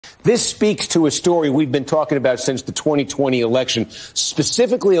This speaks to a story we've been talking about since the 2020 election,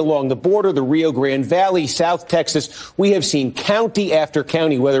 specifically along the border, the Rio Grande Valley, South Texas. We have seen county after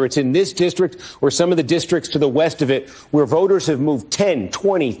county, whether it's in this district or some of the districts to the west of it, where voters have moved 10,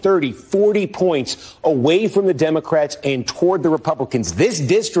 20, 30, 40 points away from the Democrats and toward the Republicans. This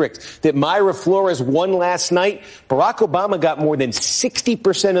district that Mayra Flores won last night, Barack Obama got more than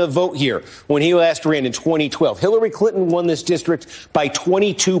 60% of the vote here when he last ran in 2012. Hillary Clinton won this district by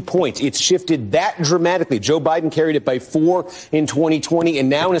 22 points. It's shifted that dramatically. Joe Biden carried it by 4 in 2020, and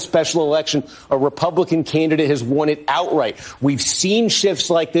now in a special election, a Republican candidate has won it outright. We've seen shifts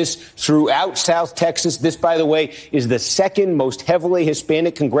like this throughout South Texas. This, by the way, is the second most heavily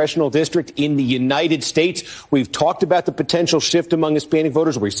Hispanic congressional district in the United States. We've talked about the potential shift among Hispanic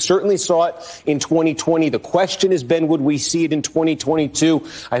voters. We certainly saw it in 2020. The question has been, would we see it in 2022?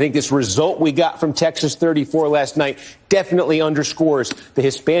 I think this result we got from Texas 34 last night definitely underscores the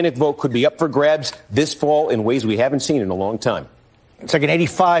Hispanic vote could be up for grabs this fall in ways we haven't seen in a long time. It's like an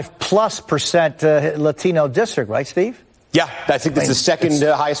 85+% Latino district, right, Steve? Yeah, I think that's the second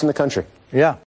highest in the country. Yeah.